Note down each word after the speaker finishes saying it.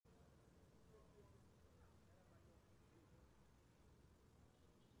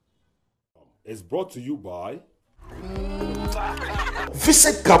is brought to you by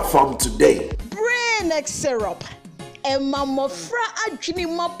Visit Cup Farm today. Brain X syrup. Emamofra adwini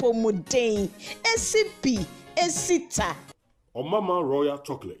mapomuden. SCP Esita. Mama Royal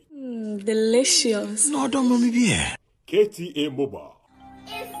Chocolate. Delicious. No, don't mommy be. KTA Mobile.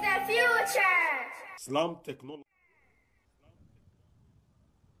 It's the future. Slam Technology.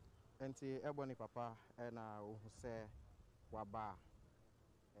 Enti Ebony Papa na uhuse waba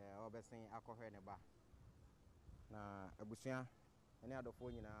obesin akohwe ne ba na abusia ene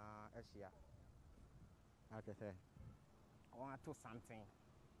adofo nyina ahia akete on to something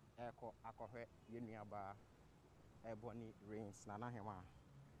eko akohwe yenua ba Ebony Reigns na nahema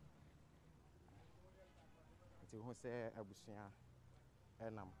enti uhuse abusia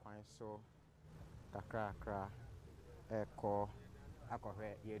enam kwan so kakra eko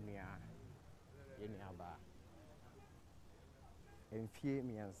akohwe yenua ba enfie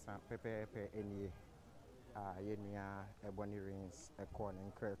miensa pepepe enie yenua Ebony Reigns eko ne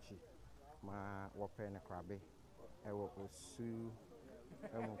nkrachi ma wope ne krabe ewo osu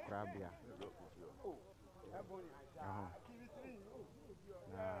emu krabia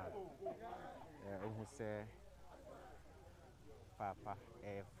ohuse papa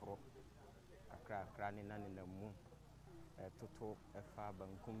efro akra ni namu toto efa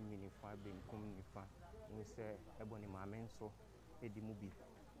bankum minifa benkum nifa nse Ebony maame nso edi mu bi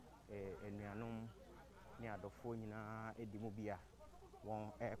enuanom ni adofo nyina edi mu bi a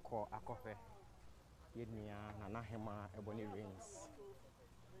won eko akofe yenua na nahema Ebony Reigns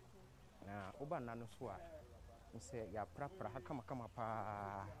na oba nanu so a nse ya prapra hakama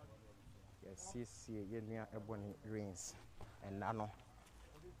pa ya sisi yenua Ebony Reigns enano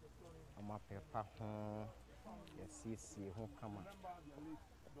ama pepa ho yes who come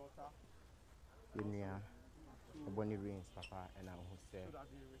yenua Ebony Reigns papa and I who say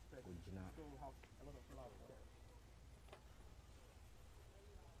ojina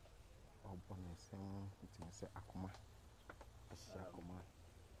obone say akoma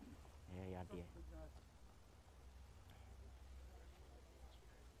ya de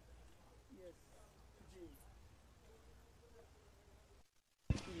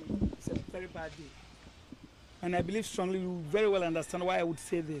it's a very bad day. And I believe strongly you very well understand why I would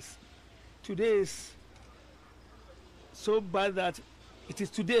say this. Today is so bad that it is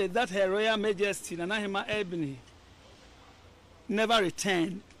today that Her Royal Majesty Nanahima Ebony never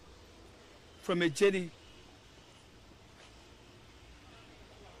returned from a journey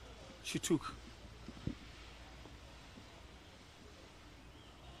she took.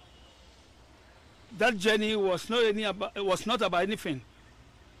 That journey was not about anything.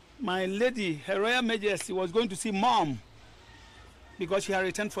 My lady, Her Royal Majesty, was going to see Mom because she had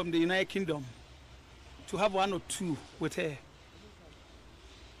returned from the United Kingdom to have 1 or 2 with her.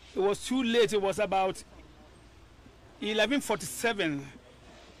 It was too late. It was about 11:47,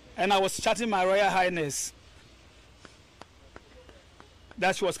 and I was chatting my Royal Highness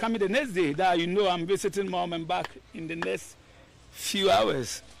that she was coming the next day. That I'm visiting Mom and back in the next few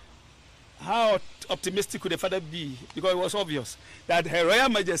hours. How optimistic could the father be? Because it was obvious that Her Royal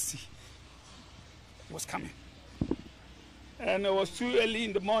Majesty was coming. And it was too early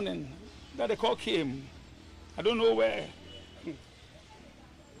in the morning that the call came. I don't know where.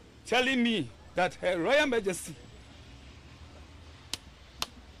 Telling me that Her Royal Majesty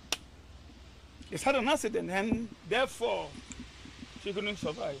has had an accident and therefore she couldn't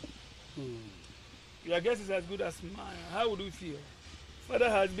survive. Your guess is as good as mine. How would we feel? Father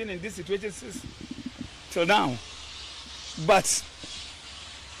has been in this situation since till now, but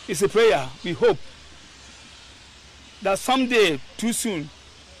it's a prayer. We hope that someday, too soon,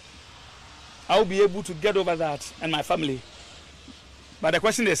 I will be able to get over that and my family. But the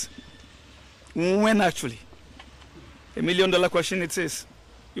question is, when actually? $1 million question it is.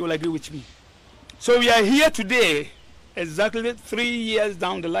 You will agree with me. So we are here today, exactly 3 years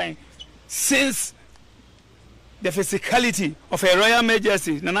down the line, since the physicality of Her Royal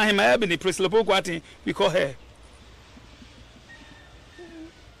Majesty, Nanahima Ebony, Priscillapo Kwati, we call her,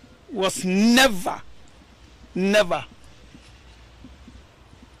 was never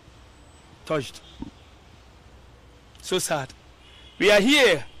touched. So sad. We are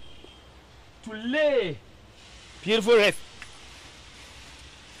here to lay beautiful earth,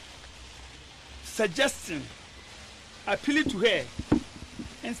 suggesting, appealing to her,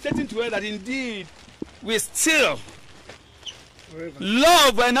 and stating to her that indeed we still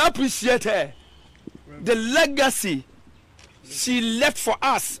love and appreciate her. The legacy she left for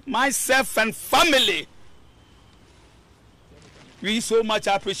us, myself and family. We so much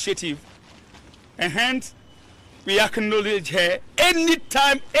appreciative. And hence, we acknowledge her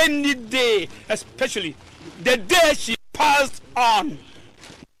anytime, any day, especially the day she passed on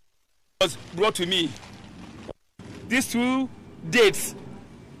was brought to me. These 2 dates,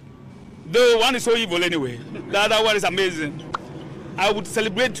 though one is so evil anyway, the other one is amazing. I would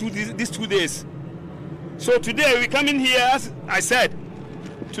celebrate these 2 days. So today we come in here, as I said,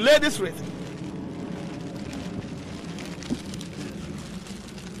 to lay this wreath.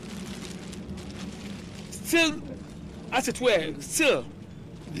 Still, as it were, still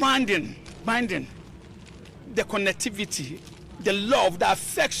binding the connectivity, the love, the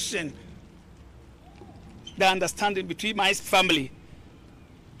affection, the understanding between my family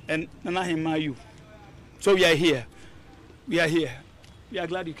and Nana Himayu. So we are here. We are here. We are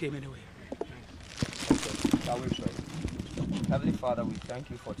glad you came anyway. Shall we pray? Heavenly Father, we thank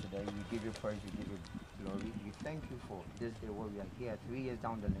you for today. We give you praise, we give you glory. We thank you for this day where we are here 3 years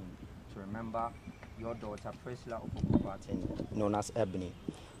down the lane to remember your daughter, Priscilla Opoku, known as Ebony.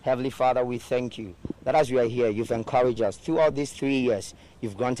 Heavenly Father, we thank you that as we are here, you've encouraged us. Throughout these 3 years,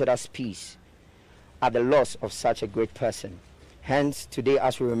 you've granted us peace at the loss of such a great person. Hence, today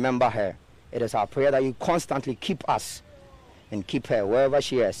as we remember her, it is our prayer that you constantly keep us and keep her wherever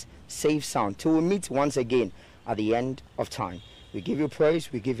she is, safe, sound, till we meet once again at the end of time. We give you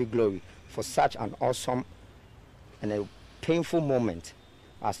praise, we give you glory for such an awesome and a painful moment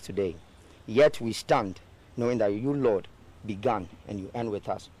as today. Yet we stand knowing that you, Lord, began and you end with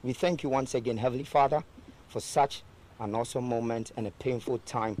us. We thank you once again, Heavenly Father, for such an awesome moment and a painful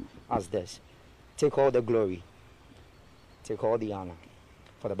time as this. Take all the glory, take all the honor.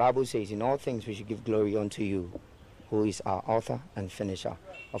 For the Bible says, in all things we should give glory unto you, who is our author and finisher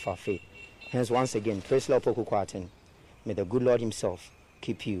of our faith. Hence, once again, praise Lord Opoku Kwarteng. May the good Lord himself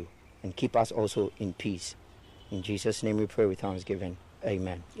keep you and keep us also in peace. In Jesus' name we pray with thanksgiving.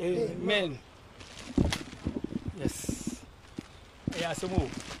 Amen. Amen. Yes. Yeah, so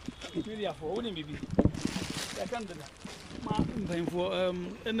move. Really, for only maybe. I can't do that. My for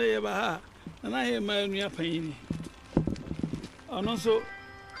and they ever had, and I hear my new pain. And also,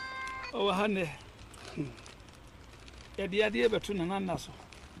 our hand. The idea between an answer.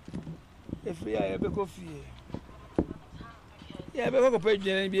 If we are a coffee, yeah, but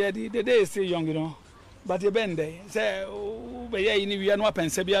the day is still young, you know. But the bend day say, oh, but yeah, we are not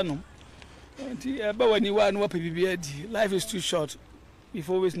pensabiano. But when you are no PBBD, life is too short. We've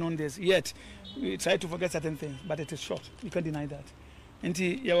always known this. Yet we try to forget certain things, but it is short. You can't deny that. And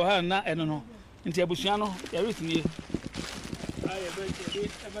you are not, I don't know. And Busiano, everything. I ever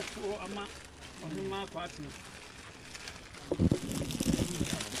to Ama on my party.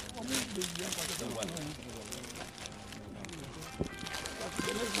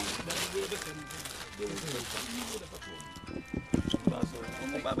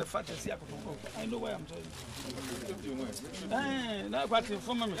 I know why I'm telling you. That party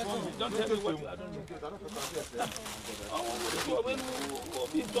for me. Don't tell me what you are doing.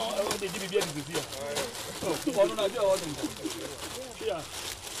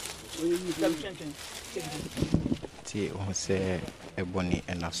 Ebony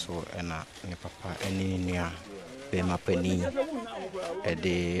and Naso and Papa and Nia, Bema Penny, a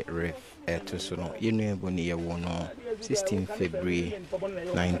day ref to Sono, Ebony, 16 February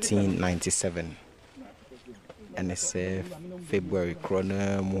 1997, and it's February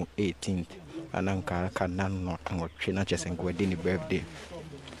Chrono 18th, and Anka Canan or Chinaches and Guadini birthday,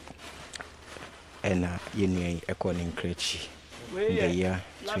 and Yeni Econing Crechi in the year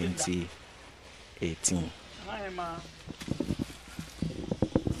 2018.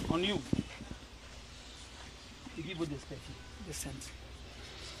 On you, to give you the sense.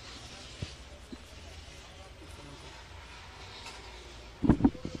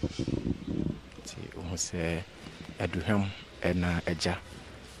 Say, Aduham and Eja,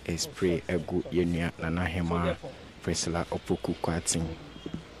 a spray a good Yenia, Nana Hema, Priscilla Opoku Kwarteng,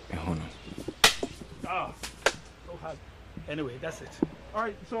 a honor. Anyway, that's it. All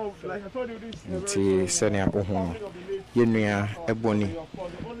right, so like I told you, this Senia Ohon, Yenia, Ebony,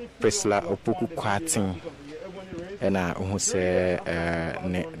 Priscilla Opoku Kwarteng, and I say,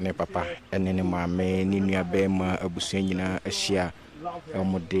 ne papa, and then my main Ninia Bema, a Busena, a share, a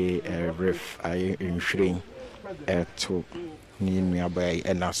mode, a ref, I ensuring to Ninia Bay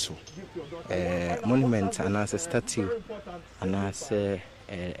and also monument, and as a statue, and I say,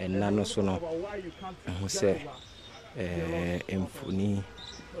 and Nano Sono, who say, Infuni.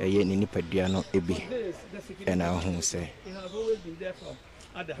 Ni pediano ebi and I won't say.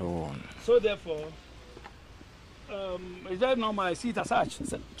 So therefore, is that not my seat as such?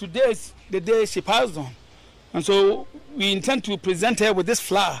 Today's the day she passed on, and so we intend to present her with this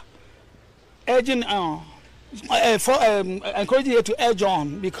flower, urging encouraging her to urge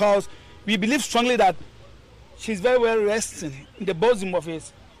on, because we believe strongly that she's very well resting in the bosom of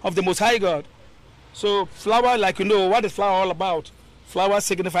the Most High God. So flower, like you know, what is flower all about? Flower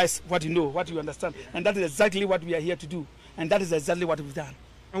signifies what you know, what you understand, and that is exactly what we are here to do, and that is exactly what we've done.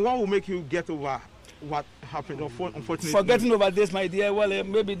 And what will make you get over what happened, unfortunately? For getting over this, my dear, well,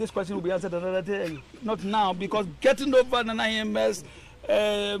 maybe this question will be answered another day, not now, because getting over an IMS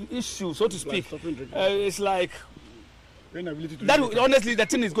issue, so to speak, it's like that. Honestly, the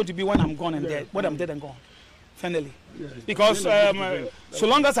thing is going to be when I'm gone and dead, when I'm dead and gone, finally, because so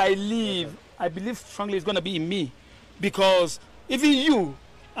long as I live, I believe strongly it's going to be in me, because even you,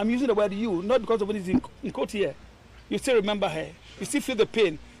 I'm using the word you, not because of what is in quote here, you still remember her, you still feel the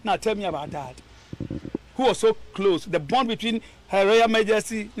pain. Now tell me about Dad, who was so close. The bond between Her Royal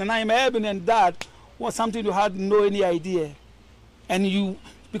Majesty, Nana Ebony, and Dad was something you had no any idea. And you,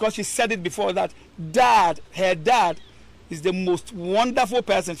 because she said it before that, her dad is the most wonderful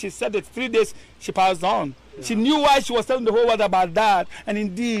person. She said it 3 days she passed on. Yeah. She knew why she was telling the whole world about Dad. And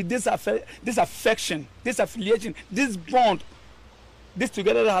indeed, this affection, this affiliation, this bond, this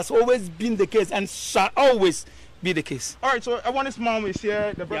together has always been the case and shall always be the case. All right, so Ebony's mom is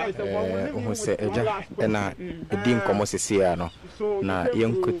here. The brother is the one who said, and I didn't come as a Siano. Now,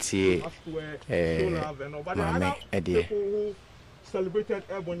 young could see Mammy, Eddie. Who celebrated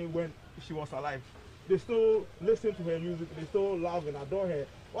Ebony when she was alive. They still listen to her music, they still love and adore her.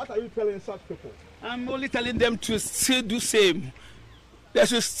 What are you telling such people? I'm only telling them to still do same. They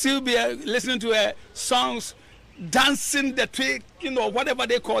should still be listening to her songs, dancing the trick, whatever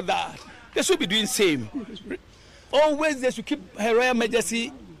they call that. They should be doing same. Always they should keep Her Royal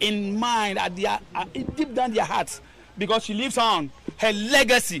Majesty in mind at deep down their hearts, because she lives on. Her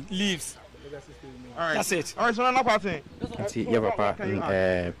legacy lives. All right. That's it. All right, so another part. See, yeah,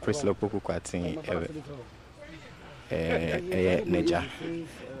 Papa, Prince Lopoku Quatin, Neja,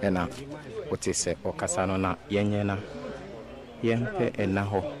 and now what is it, or Casanona, Yena, Yempe, and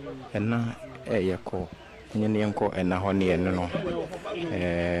Naho, and now a Yako, Yanko, and Nahoni, and no,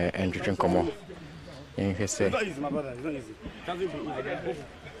 and you drink more. And he said,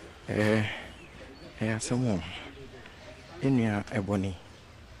 someone in your Ebony.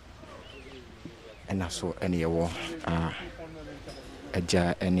 And I saw any war, a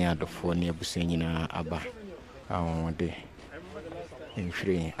jar any other for near Businina Abba, one day in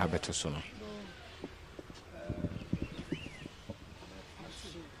free Abbatoson.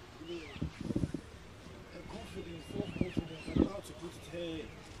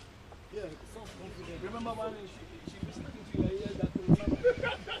 Remember when she was listening to your ears that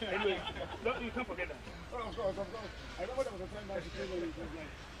anyway, you can't forget that. Oh, of course. I remember there was a time that she came over.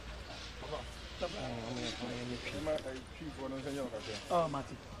 Oh,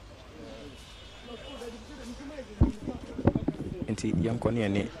 Marty. Inti young Connie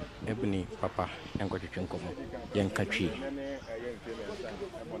and Ebony Papa and got you come young country.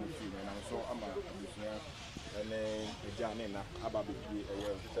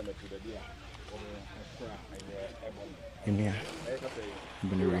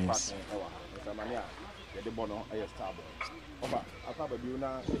 Ebony Reigns.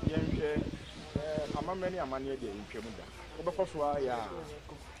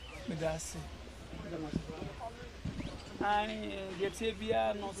 I get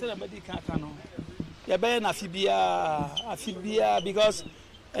here, no celebrity can't. Yabe na fibia because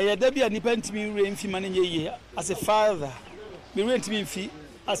there be an independent me rent money as a father. We rent me fee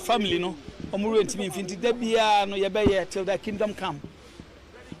as family, no. Or rent me fee. There be no yabe till the kingdom come.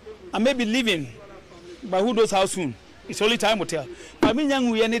 I may be living, but who knows how soon? It's only time will tell. I mean, young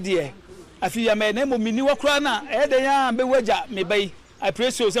we any dear. I feel ya may name of me new crana, Edeya, Bewaja, me bay. I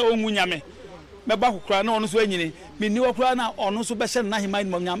pray so, say, oh, Munyame. Me back crana on Swany, me new crana or no special Nahiman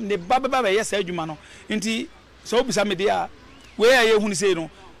Monyam, the Baba, yes, Edumano. Inti, so be some idea. Where are you who say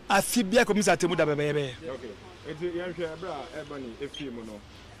no? I feel be a commissar to Muda baby. Okay, it's a young Ebony, if you know,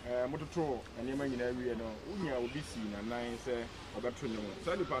 Motor, and you may in area, no, Unia will be seen and 9 say, or that to know.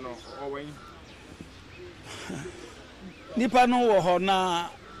 Salipano, or when Nipano or na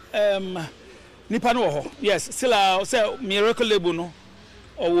Nipano, yes, still I'll say miracle label no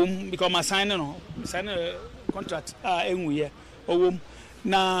or because my sign a contract in we or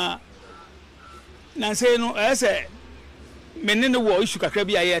na say no I say men in the war issue can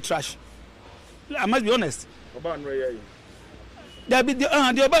be a trash. I must be honest. There be the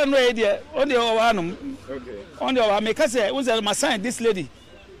urban radio on the one on the make us say was my sign this lady.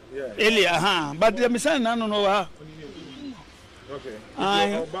 Earlier, but the mission I don't know. Okay.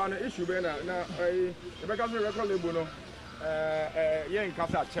 I issue now. I record label no. Yen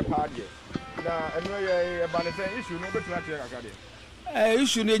kasa chepa de. na eno ye ba ne say issue no betu ate kakade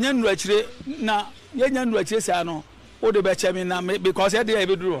issue no nya nurachire na ye nya nurachire say no o de be chemi na because e dey e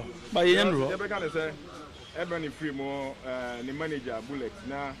be duro but ye nya nuro ye be kan say Ebony free mo ni manager bullet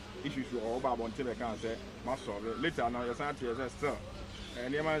na issues o ba bonte be kan say ma solve later now you say still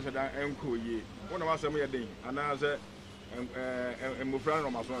any man say that enko ye wona ma say mo ye den ana say mofra no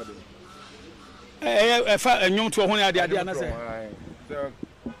ma so de fa enwom to ho ne ade ana say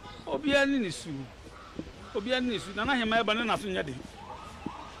obia ni su nana hema eba na so nya de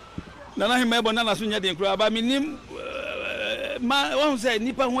nana hema eba na so nya de kura ba minim ma won say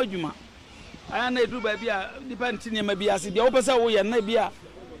nipa ho adwuma aya na edu ba bia nipa ntine ma bia se bia wo pesa wo ye na bia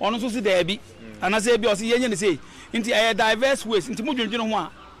ono so se da bi ana se bia o se yenye ne sei nti aye diverse ways nti mu dwundwun ho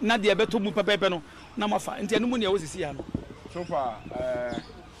a na de beto mu pepepe no na mafa nti anu mu ne wo sisi ya no so far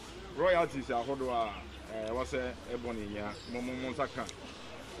royalties ahodo a wo se Ebony nya mo saka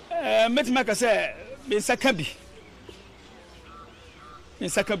metima ka se me saka bi me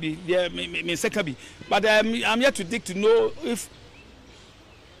saka bi but I'm yet to dig to know if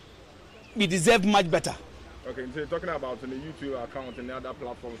we deserve much better. Okay, so you're talking about the YouTube account and the other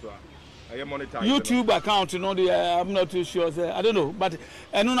platforms are you monetized? YouTube account, you know, I'm not too sure. I don't know, but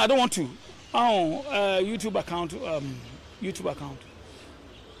no, I don't want to. YouTube account.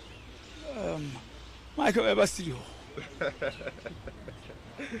 Michael Ever Studio.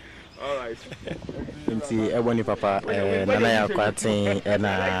 All right. Nti Ebony papa nana ya kwatin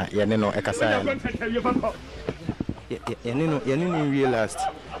na yene no ekasa yene no real last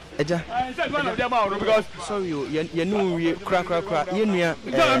eja because sorry you no we crack yenua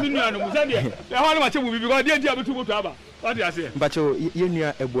no musade e ho na ma chebu because dey dia betu moto aba what you say but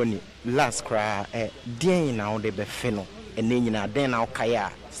yenua Ebony last cra den na on de be fe no ene nyina den na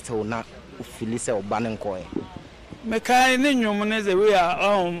okaya still na ufili se oba ne nkoe me kai ne nwom ne ze we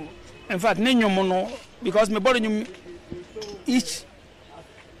are in fact ne nwom no because me body nwom each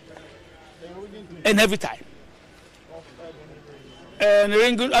and every time and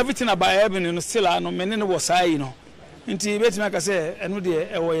everything about Ebony no still no me ne was I, you know. Nti betima ka say eno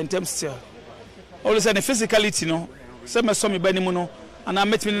de e wo yentem still. Always the physicality no. Say me so me bani mu no and I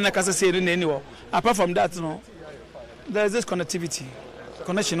met me na ka say no any wo. Apart from that no there is this connectivity.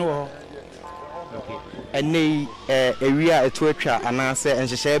 Connection wo. Okay. Ene area eto atwa ana say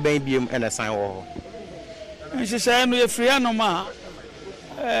enhyehyɛ ban biem ene san wo. Enhyehyɛ no ye free anoma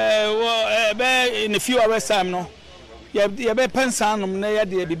be in a few hours time no. You be pensanum na ya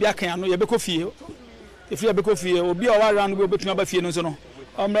de bibia kan no ye be kofie if you be kofie obi o wa ran go betuma ba fie no so no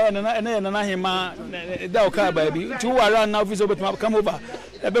omre na hema da o ka ba bi ti wa ran na office betuma come over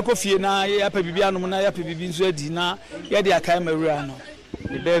ye be kofie na ya pa bibia no na ya pa bibi nso adi na ye de akai mawura no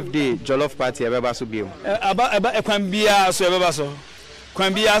the birthday jollof party ebe ba so biem aba ekwan bia so ebe ba so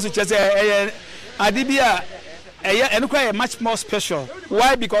kwan bia so chese ade bia enukwa much more special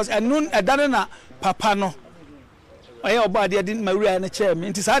why because enun edane na papa no I oba de din mawura na chair me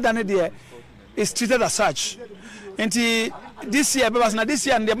nti sada ne de is treated as such nti this year bebas na this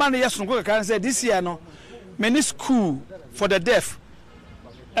year the man yes no can say this year no many school for the deaf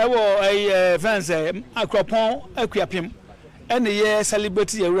I wo fans akropon akuapem and the year celebrate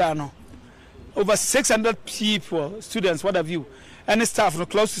yewura no over 600 people students what have you and staff no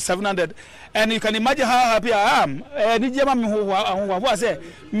close to 700 and you can imagine how happy I am ni jema me ho say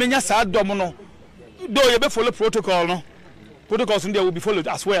menya sa dom no though you be follow protocol no protocols in there will be followed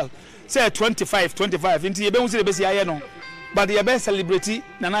as well say 25 into you be say be say no but you be celebrity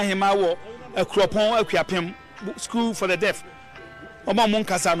nana hema wo akropon akuapem school for the deaf omo mon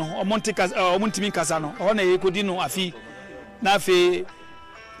kasa no omo ntika omo ntimi kasa no o na yekodi no afi na afi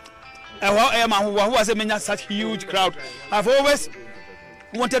ma who say menya such huge crowd. I've always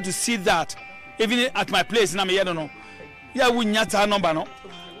wanted to see that even at my place na me ye no ya wunya ta number no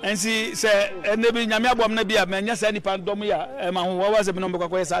and see say enebi nyame abom na bia menya say nipa dom ya ma who say me number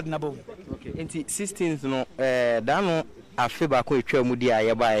kwakwa sad na bo. Okay, enti 16th no da no afi ba ko etwa mu dia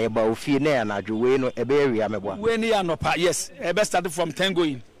ye ba ofie na ya na dwo we no ebe area mebo. We ni ya no pa yes ebe started from 10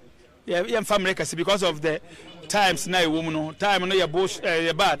 going. Yeah family kasi because of the times na woman no time no ya bush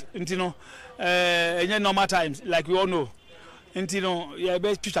bad nti no enye normal times like we all know nti no ya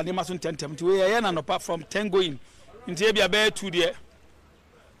be twitwa ne maso tentem nti we ya na no pa from 10 going nti e bia be 2 there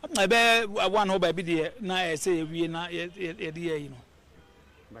I be one ho ba bi there na say we na ye there you know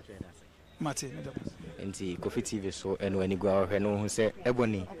Martin nti KOFI TV so eno ani gwa hwe no hu se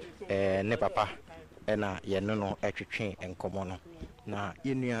Ebony ne papa na ye no etwetwe enkomo no na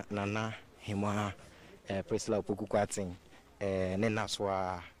yenua nana hima Priscilla Opoku kwatin ne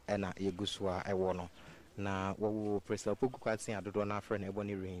naswa na yeguswa ewo no na wo President Opoku Kwatsin adodo na friend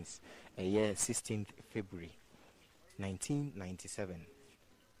Ebony Reigns year 16th February 1997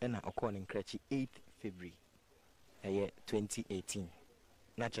 and okon in Krechi 8th February year 2018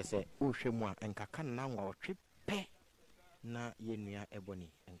 na chese uhwemu a enka kan na nwa otwe pe na yenua Ebony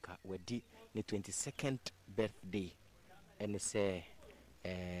enka wedi ne 22nd birthday and say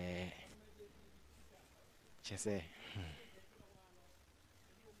chese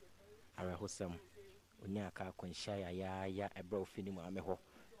ara hosam onya ka kwanhya ya ebra ofini mu ameho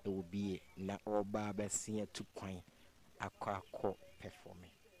e wo bie na oba besia tu kwan akọ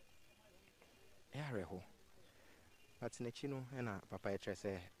performing yare ho but na chi no na papa etre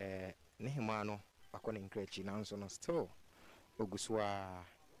se ne hima no akọ ne nkrechi na nso no still oguso a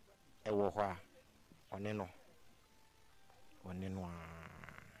ewo ho a one no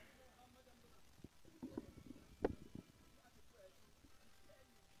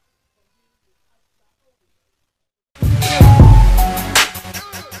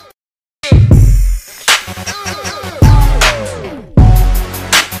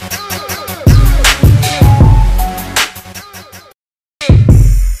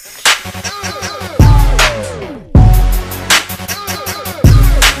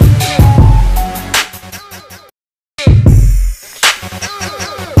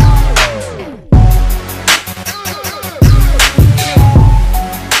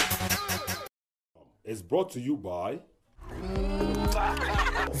is brought to you by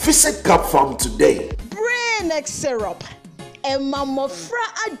Visit Cap Farm today. Brain syrup. Emma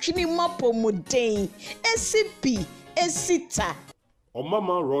mofra adwini mapomuden. SCP esita.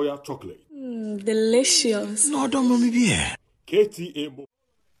 Omama Royal Chocolate. Delicious. No, don't mommy be. KTA Mobile.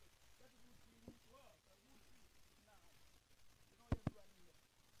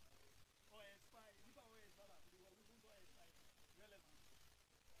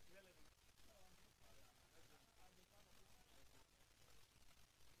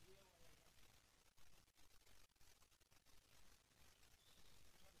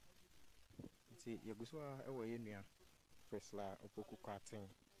 See, Yaguswa, away in here. Presla, Opoku Kwatsin.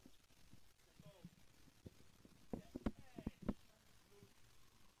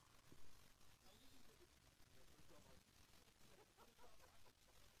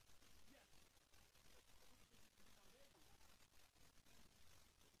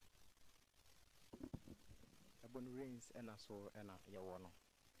 Ebony Reigns, and I saw, and I yawono.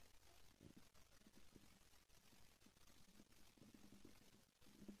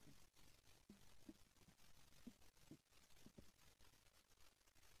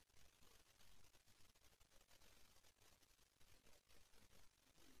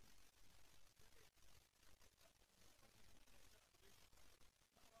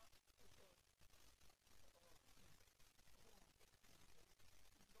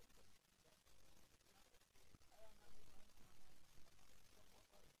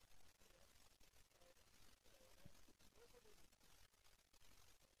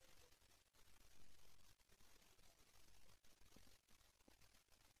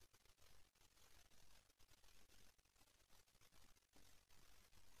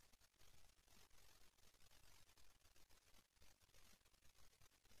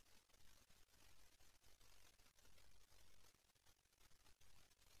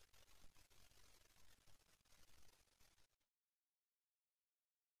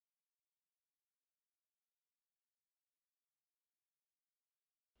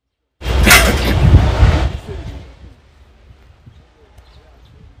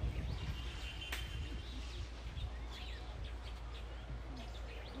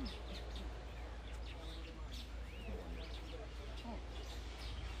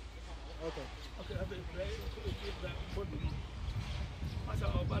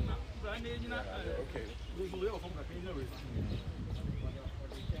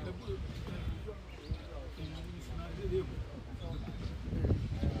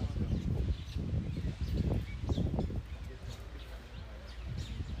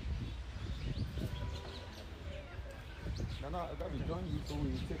 No, that will join you, so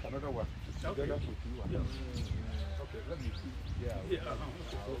we take another one. Okay. Together with you. Yeah. Okay, let me see. Yeah.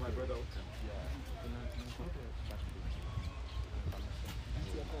 So my brother.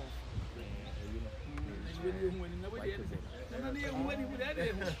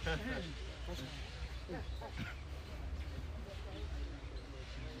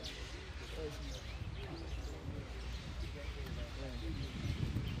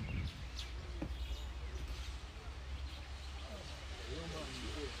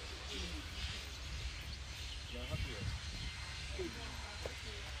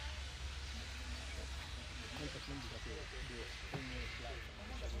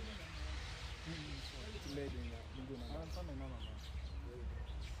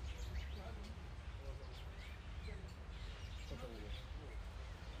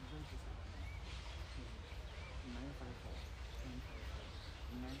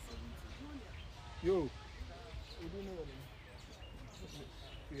 Yo. You don't know what it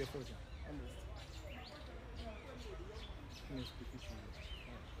is. You're first.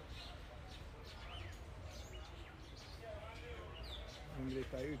 I'm the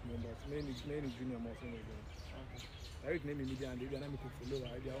Tariq member, mainly junior more from the Tariq name media and they are not follow.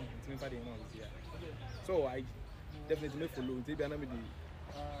 I don't think for the here. So I definitely follow. They are not the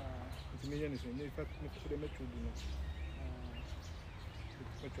million is in fact for the metro.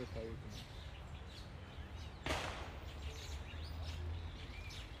 Metro Tariq.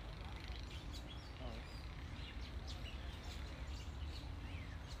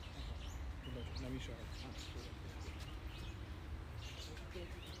 Let me show you.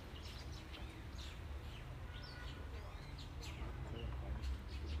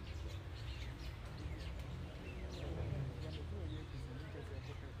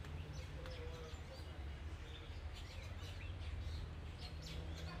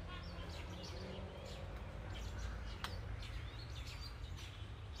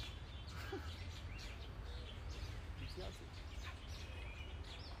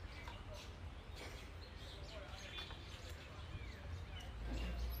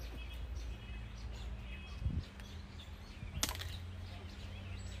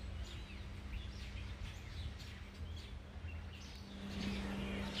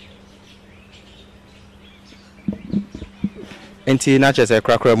 Enti na chese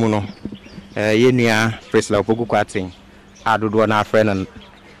krakra mu no ye nua Priscilla opogu kwatin adodo na afre no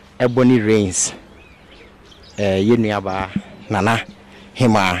Ebony Reigns ye nua ba nana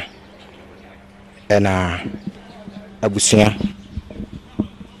hima na abusia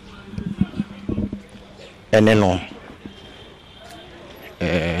ene no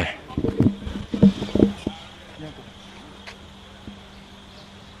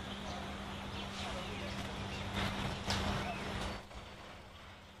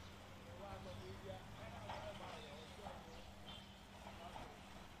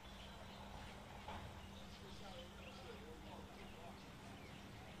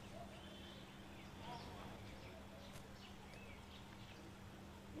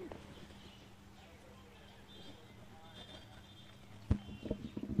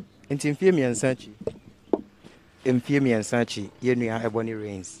enti mfie miensa chi ye nua Ebony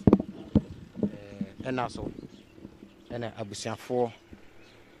Reigns ena so ena abusiafo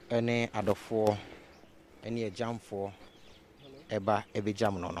ene adofo ene ejamfo eba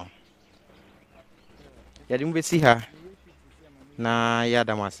ebejam no yadi mu besi ha na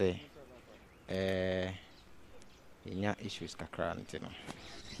yada mase inya issues kakra ntino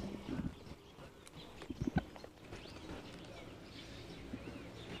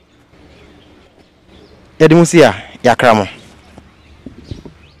yadi mu sia yakramo.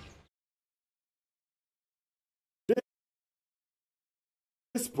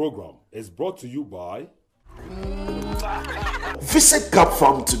 This program is brought to you by Visit Cap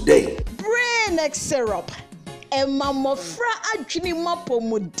Farm today. Brain X syrup. Emma mofra adwini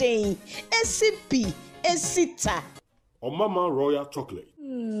mapomuden. SCP Esita. Omama Royal Chocolate.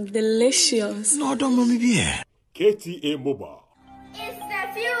 Delicious. No, don't know me be. KTA Mobile. It's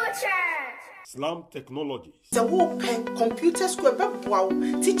the future. Slam Technologies. The open computer school wow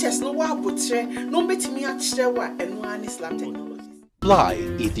teachers no wa botre no betimi akire wa eno an Islam technologies. Fly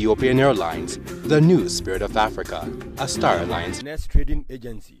Ethiopian Airlines, the new spirit of Africa, a Star Alliance Nest Trading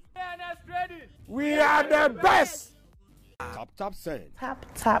Agency. We are the best. Tap send.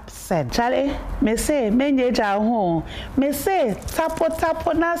 Tap send. Charlie, me say menye ja ho. Me say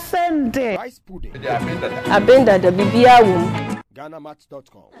tapo na send. Rice pudding. Abenda the bibia wom.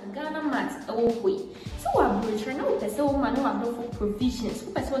 GhanaMats.com. Ghana Mats away. So I'm returning no person woman no have for provisions.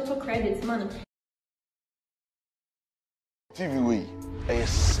 Who person to credit man. TV way,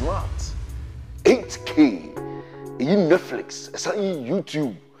 smart. 8K. Netflix,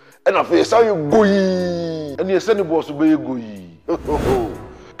 YouTube. And I feel say you go yi. And you send the boss to be go yi.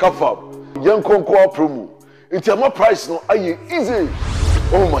 Kafab, young conquer promo. It's a more price no aye easy.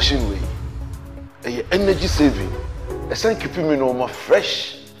 Oh machine way. Energy saving. I send keeping me no more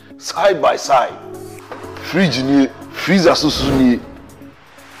fresh side by side. Fridge ni, freezer so ni.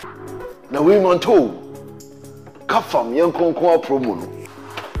 Na we man to. Kafam young conquer promo no.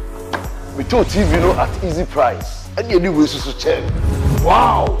 We told TV no at easy price. And you do we so check.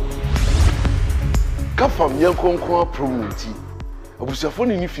 Wow. Kafam yankonkon promote abusiafo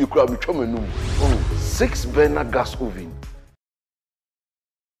ni fie kura betwa manum 6 burner gas oven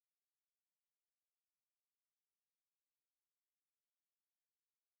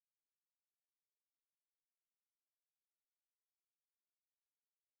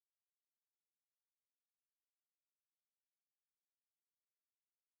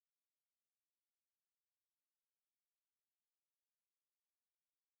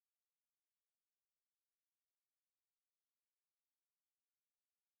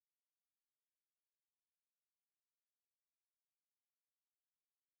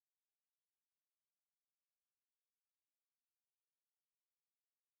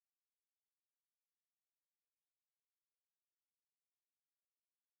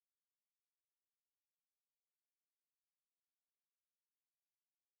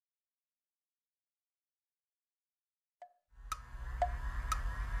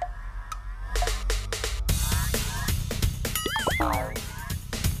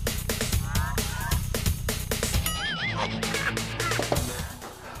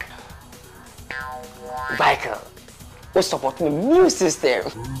Michael, we support the new system.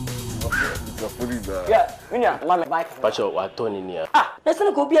 Yeah, Mama Michael. Pacho, what Tony near? Ah, let's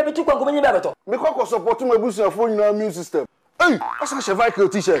not go be able to go in the Me ko support my business phone in our new system. Hey, what's a Michael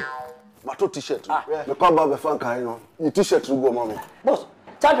t-shirt? Mato t-shirt. Me come back fan kind no. You t-shirt to go mommy. Boss,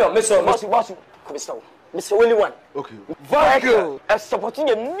 champion, Mr. Mr. Only one. Okay. Michael, supporting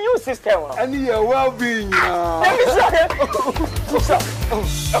a new system. And your well-being. Let me see.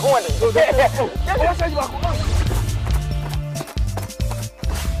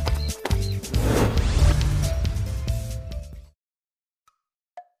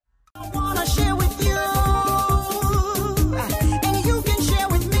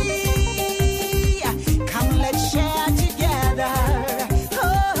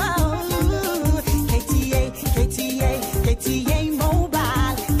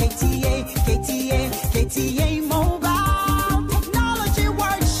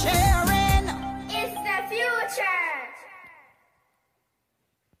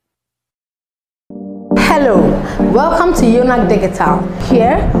 Hello, welcome to Unauthorized Digital.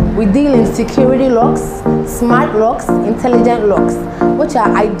 Here, we deal in security locks, smart locks, intelligent locks, which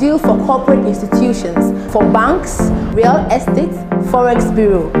are ideal for corporate institutions, for banks, real estate, forex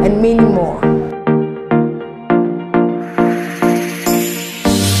bureau, and many more.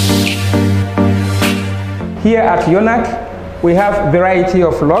 Here at Unauthorized, we have a variety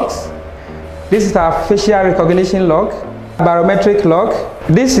of locks. This is our facial recognition lock, biometric lock.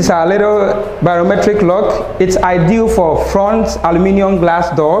 This is our little biometric lock. It's ideal for front aluminum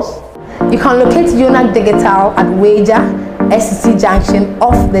glass doors. You can locate Unauthorized Digital at Wager, SCC Junction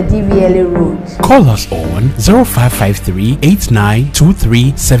off the DVLA road. Call us on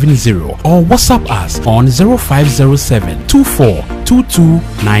 0553-892370 or WhatsApp us on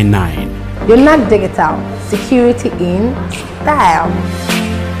 0507-242299. Unauthorized Digital, security in style.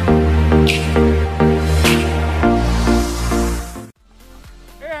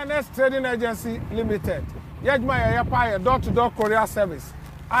 Trading Agency Limited. Yajma ya pa door-to-door courier service.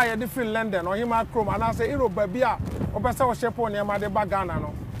 I different London or hima chrome and I say Europe babia or better or shepo near my bagana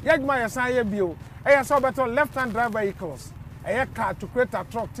no. Yajma ya say bio. I saw better left-hand drive vehicles. A car to create a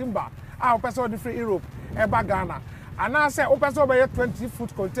truck timber. I person different Europe a bagana. And I say open so by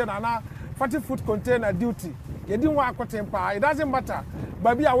 20-foot container and 40-foot container duty. You didn't want to temper. It doesn't matter.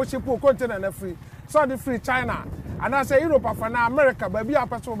 Baby I wish you put container and free. So the free China. And I say Europe for now America, baby our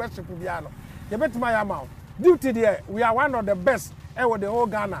person best to piano. You bet my amount. Duty there, we are one of the best ever the whole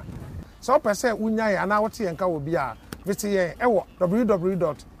Ghana. So per se unya and now what you will be visit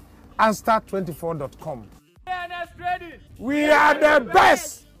www.anstar24.com. We are the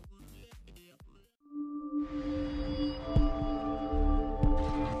best.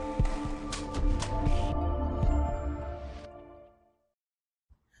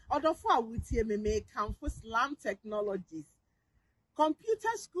 Other for with me come for Slam Technologies.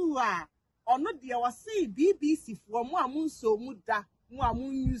 Computer school or not the was say BBC for more so muda, more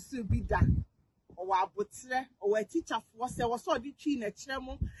use to be done. Or abutre, or a teacher for say was so the chin a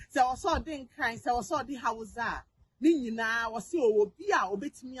tremor, so was so den kind, so was so the house. Nina was so be or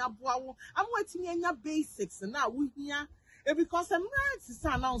bet me a bow. I'm waiting in your basics and now we here. Because I'm right to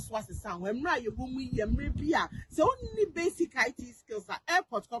announce what's the sound when you whom we maybe so only basic IT skills are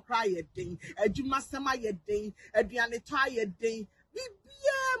airport cry a day, a Jumasama a day, a Dianeta a day,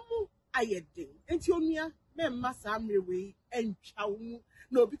 BBM a day, and Tonia, Memma Sammy and Chow.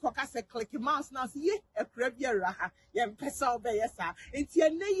 No, because I said click a mouse now, see a previera, young Pesa Bayasa, and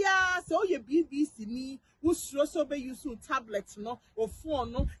Tiania, so your BBC me. Who so be use tablets no or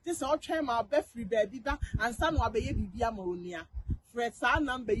phone no this all try my best free baby and some will be ammonia. Fred our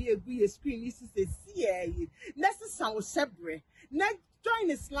number ye agree a screen is a CA. Next sound separate. Next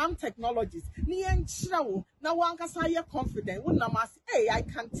join Islam Technologies. Ni and show now one can say you're confident. When I'm asked, hey, I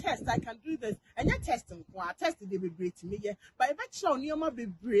can test, I can do this, and you're testing. Well, I tested they be great to me, yeah. But I bet you near my be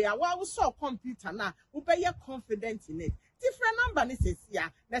brave. Well, we saw computer now, we be confident in it. Different number, this is yeah.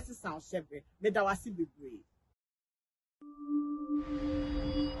 Let's sound separate. But I was be brave.